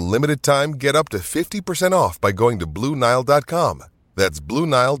 For a limited time, get up to 50% off by going to BlueNile.com. That's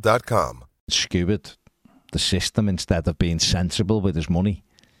BlueNile.com. Skewered the system instead of being sensible with his money.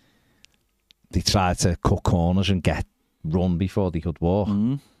 They tried to cut corners and get run before they could walk.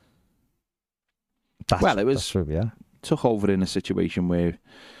 Took over in a situation where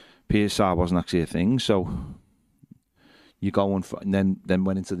PSR wasn't actually a thing, so you go and then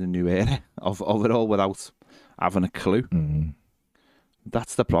went into the new era of it all without having a clue.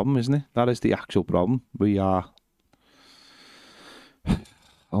 That's the problem, isn't it? That is the actual problem. We are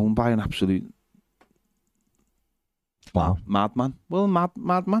owned by an absolute madman. Well,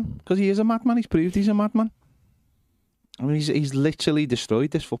 madman, because he is a madman. He's proved he's a madman. I mean, he's literally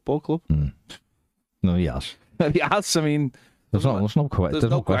destroyed this football club. No, he has. He has. I mean, there's no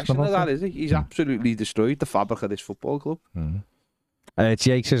question of that, is he? He's absolutely destroyed the fabric of this football club.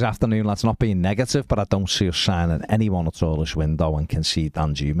 Jake says, afternoon, lads, not being negative, but I don't see us signing anyone at all this window and can see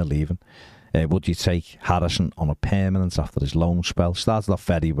Danjuma leaving. Would you take Harrison on a permanent after his loan spell? Started off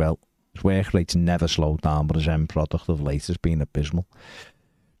very well. His work rate's never slowed down, but his end product of late has been abysmal.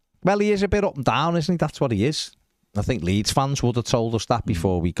 Well, he is a bit up and down, isn't he? That's what he is. I think Leeds fans would have told us that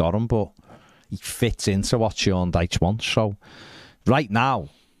before we got him, but he fits into what Sean Dyche wants. So right now,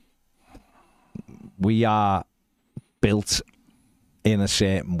 we are built in a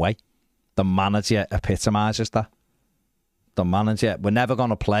certain way. The manager epitomises that. The manager, we're never going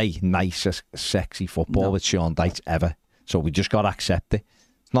to play nice, sexy football with Sean Dyche ever. So we just got to accept it.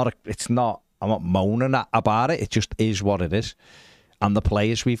 It's not. I'm not moaning about it. It just is what it is. And the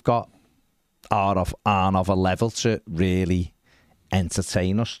players we've got aren't of a level to really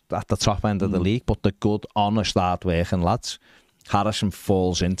entertain us at the top end of the league. But the good, honest, hard-working lads, Harrison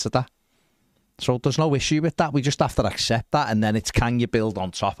falls into that. So there's no issue with that. We just have to accept that. And then it's, can you build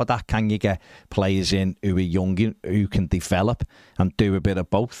on top of that? Can you get players in who are young, who can develop and do a bit of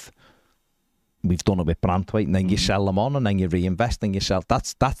both? We've done it with Branthwaite, and then you sell them on, and then you reinvest in yourself.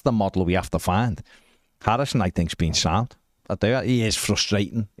 That's the model we have to find. Harrison, I think, has been sound. He is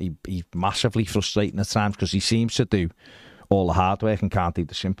frustrating. He's massively frustrating at times because he seems to do all the hard work and can't do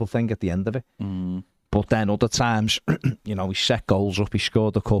the simple thing at the end of it. But then other times, he set goals up, he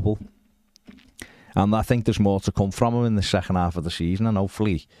scored a couple. And I think there's more to come from him in the second half of the season, and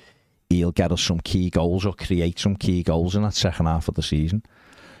hopefully he'll get us some key goals or create some key goals in that second half of the season.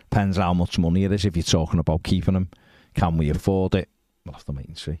 Depends how much money it is. If you're talking about keeping him, can we afford it? We'll have to wait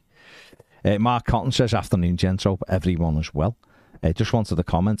and see. Mark Cotton says, afternoon, gents. Hope everyone is well. Just wanted to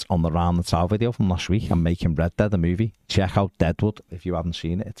comment on the Round the Tower video from last week and Making Red Dead, the movie. Check out Deadwood if you haven't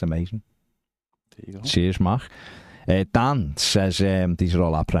seen it. It's amazing. There you go. Cheers, Mark. Dan says, these are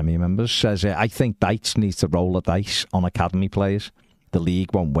all our Premier members, says, I think Dyche needs to roll the dice on academy players. The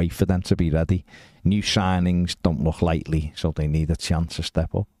league won't wait for them to be ready. New signings don't look likely, so they need a chance to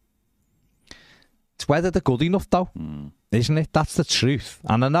step up. It's whether they're good enough, though, isn't it? That's the truth.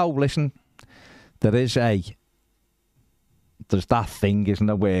 And I know, listen, there's that thing, isn't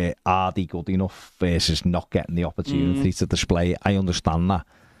there, where are they good enough versus not getting the opportunity to display it. I understand that.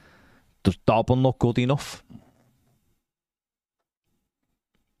 Does Dobbin look good enough?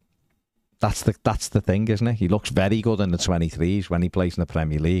 That's the thing, isn't it? He looks very good in the 23s when he plays in the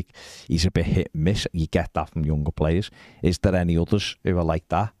Premier League. He's a bit hit and miss. You get that from younger players. Is there any others who are like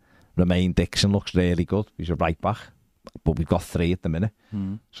that? Romain Dixon looks really good. He's a right back, but we've got 3 at the minute,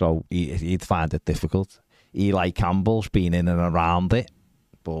 so he'd find it difficult. Eli Campbell's been in and around it,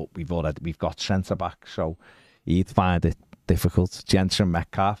 but we've got centre back, so he'd find it difficult. Jensen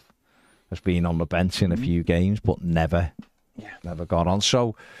Metcalf has been on the bench in a few games, but never got on.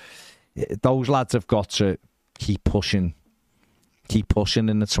 So those lads have got to keep pushing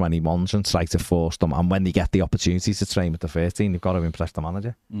in the 21s and try to force them. And when they get the opportunity to train with the 13, they've got to impress the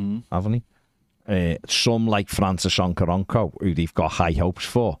manager, haven't they? Some like Francis Onkoronko, who they've got high hopes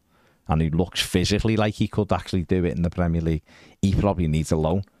for, and who looks physically like he could actually do it in the Premier League, he probably needs a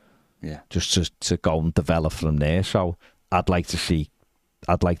loan, just to go and develop from there. So I'd like to see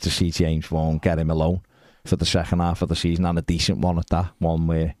James Vaughan get him a loan for the second half of the season, and a decent one at that, one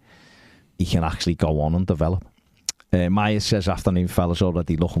where he can actually go on and develop. Maya says, afternoon fellas,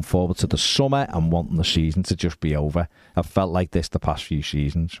 already looking forward to the summer and wanting the season to just be over. I've felt like this the past few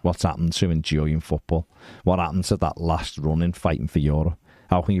seasons. What's happened to enjoying football? What happened to that last run in fighting for Europe?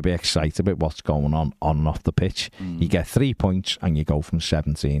 How can you be excited about what's going on and off the pitch? You get 3 points and you go from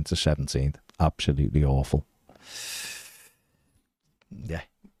 17 to 17th. Absolutely awful. Yeah,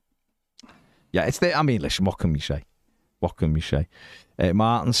 it's there. I mean, listen, what can we say?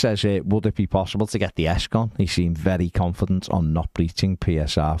 Martin says, would it be possible to get the Esk on? He seemed very confident on not breaching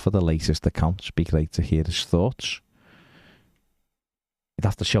PSR for the latest accounts. Be great to hear his thoughts. He'd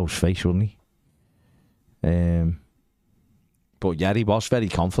have to show his face, wouldn't he? But yeah, he was very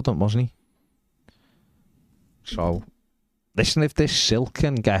confident, wasn't he? So, listen, if this Silk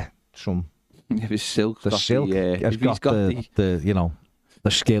can get some... If it's Silk, has got the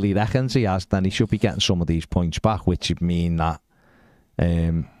skill he reckons he has, then he should be getting some of these points back, which would mean that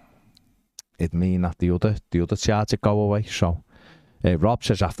the other charge would go away. So Rob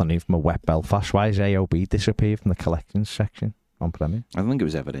says, afternoon from a wet Belfast, why has AOB disappeared from the collections section on Premier? I don't think it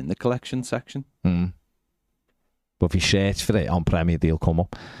was ever in the collection section. But if you search for it on Premier, they'll come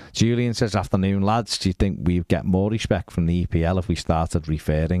up. Julian says, afternoon lads, do you think we'd get more respect from the EPL if we started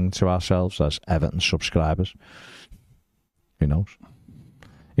referring to ourselves as Everton subscribers? Who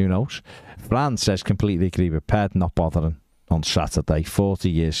knows? Fran says, completely agree with Ped, not bothering on Saturday.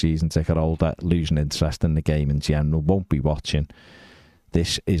 40-year season ticket holder, losing interest in the game in general, won't be watching.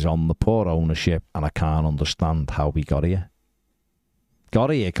 This is on the poor ownership, and I can't understand how we got here. Got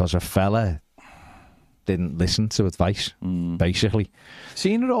here because a fella didn't listen to advice, basically.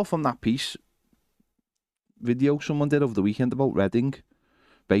 Seen it all from that piece video someone did over the weekend about Reading,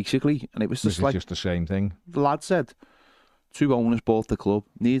 basically, and it was just just the same thing. The lad said 2 owners bought the club,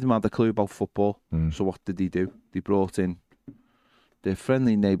 neither of them had a clue about football. So what did he do? They brought in their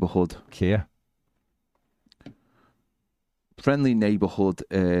friendly neighbourhood Kia. friendly neighbourhood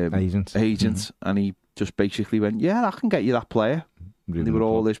agent, and he just basically went, "Yeah, I can get you that player." Really they were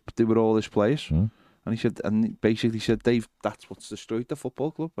all his players, and he said, and basically said, "Dave, that's what's destroyed the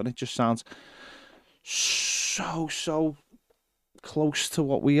football club," and it just sounds so close to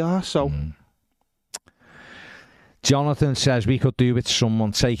what we are. So. Jonathan says we could do with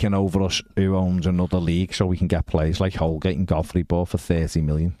someone taking over us who owns another league so we can get players like Holgate and Godfrey bought for 30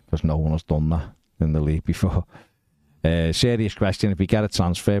 million because no one has done that in the league before. Serious question, if we get a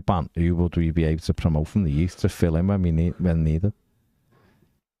transfer ban, who would we be able to promote from the youth to fill in when needed?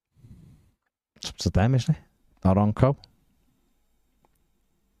 It's up to them, isn't it? Aronco.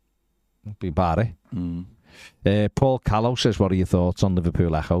 It'd be Barry. Paul Callow says, what are your thoughts on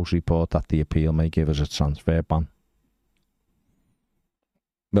Liverpool Echo's report that the appeal may give us a transfer ban?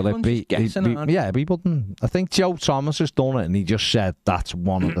 Will it be? We wouldn't. I think Joe Thomas has done it, and he just said that's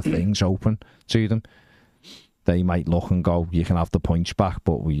one of the things open to them. They might look and go, you can have the points back,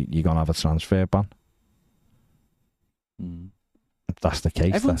 but you're going to have a transfer ban. If that's the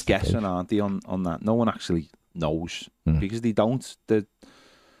case. Everyone's guessing, aren't they, on that? No one actually knows because they don't. The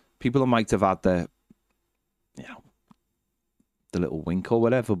people that might have had the little wink or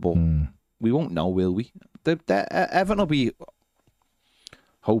whatever, but we won't know, will we? Everton will be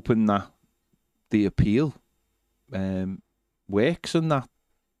hoping that the appeal works and that,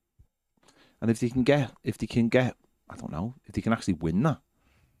 and if they can get, I don't know, if they can actually win that,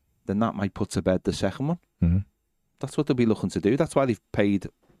 then that might put to bed the second one. That's what they'll be looking to do. That's why they've paid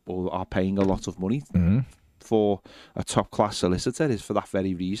or are paying a lot of money for a top class solicitor, is for that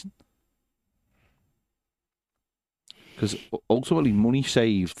very reason. Because ultimately, money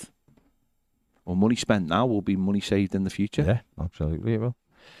saved or money spent now will be money saved in the future. Yeah, absolutely it will.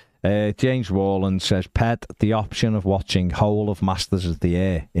 James Warland says, Ped, the option of watching whole of Masters of the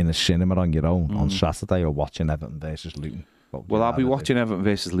Air in a cinema on your own on Saturday, or watching Everton versus Luton? Well, I'll be watching Everton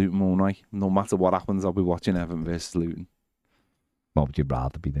versus Luton, won't I? No matter what happens, I'll be watching Everton versus Luton. What would you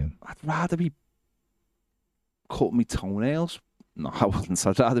rather be doing? I'd rather be cutting my toenails. No, I wouldn't.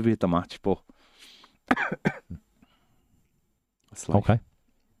 I'd rather be at the match, but... Okay.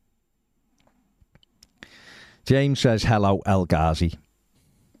 James says, hello, El Ghazi.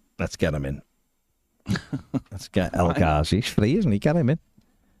 Let's get him in. Let's get El Ghazi. He's free, isn't he? Get him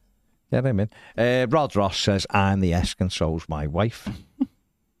in. Rod Ross says, I'm the Esk and so's my wife.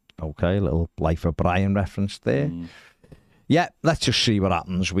 Okay, a little Life of Brian reference there. Yeah, let's just see what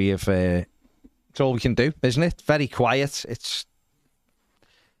happens. We have... it's all we can do, isn't it? Very quiet. It's...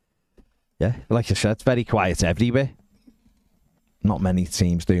 Yeah, like I said, very quiet everywhere. Not many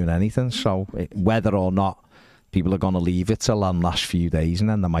teams doing anything, so whether or not people are going to leave it till the last few days, and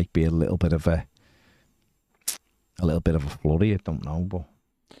then there might be a little bit of a flurry. I don't know, but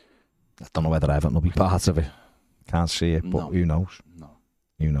I don't know whether Everton will be part of it. Can't see it, but who knows?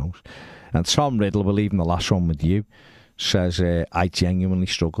 Who knows? And Tom Riddle, we're leaving the last one with you, says, I genuinely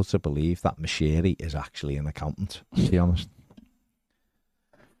struggle to believe that Mashiri is actually an accountant, to be honest.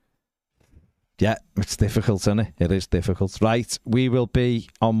 Yeah, it's difficult, isn't it? It is difficult. Right, we will be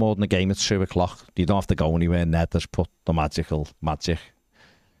on More Than a Game at 2 o'clock. You don't have to go anywhere. Ned has put the magic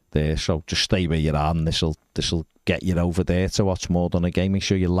there, so just stay where you are, and this'll get you over there to watch More Than a Game. Make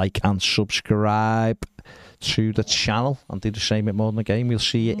sure you like and subscribe to the channel and do the same at More Than a Game. We'll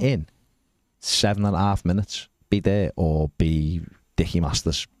see you in 7.5 minutes. Be there or be Dickie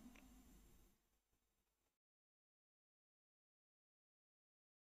Masters.